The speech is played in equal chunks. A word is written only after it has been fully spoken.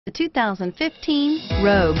The 2015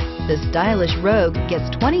 Rogue. The stylish Rogue gets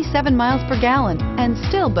 27 miles per gallon and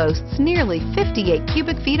still boasts nearly 58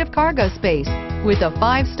 cubic feet of cargo space. With a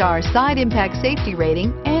 5-star side impact safety rating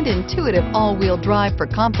and intuitive all-wheel drive for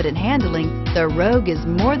confident handling, the Rogue is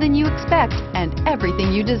more than you expect and everything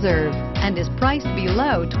you deserve, and is priced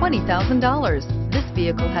below $20,000. This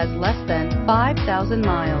vehicle has less than 5,000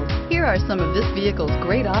 miles. Here are some of this vehicle's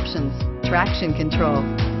great options: traction control,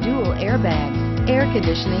 dual airbags, air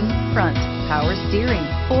conditioning, front, power steering,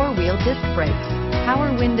 4-wheel disc brakes, power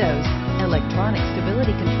windows, electronic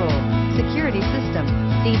stability control, security system,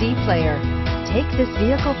 CD player. Take this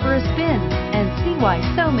vehicle for a spin and see why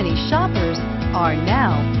so many shoppers are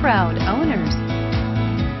now proud owners.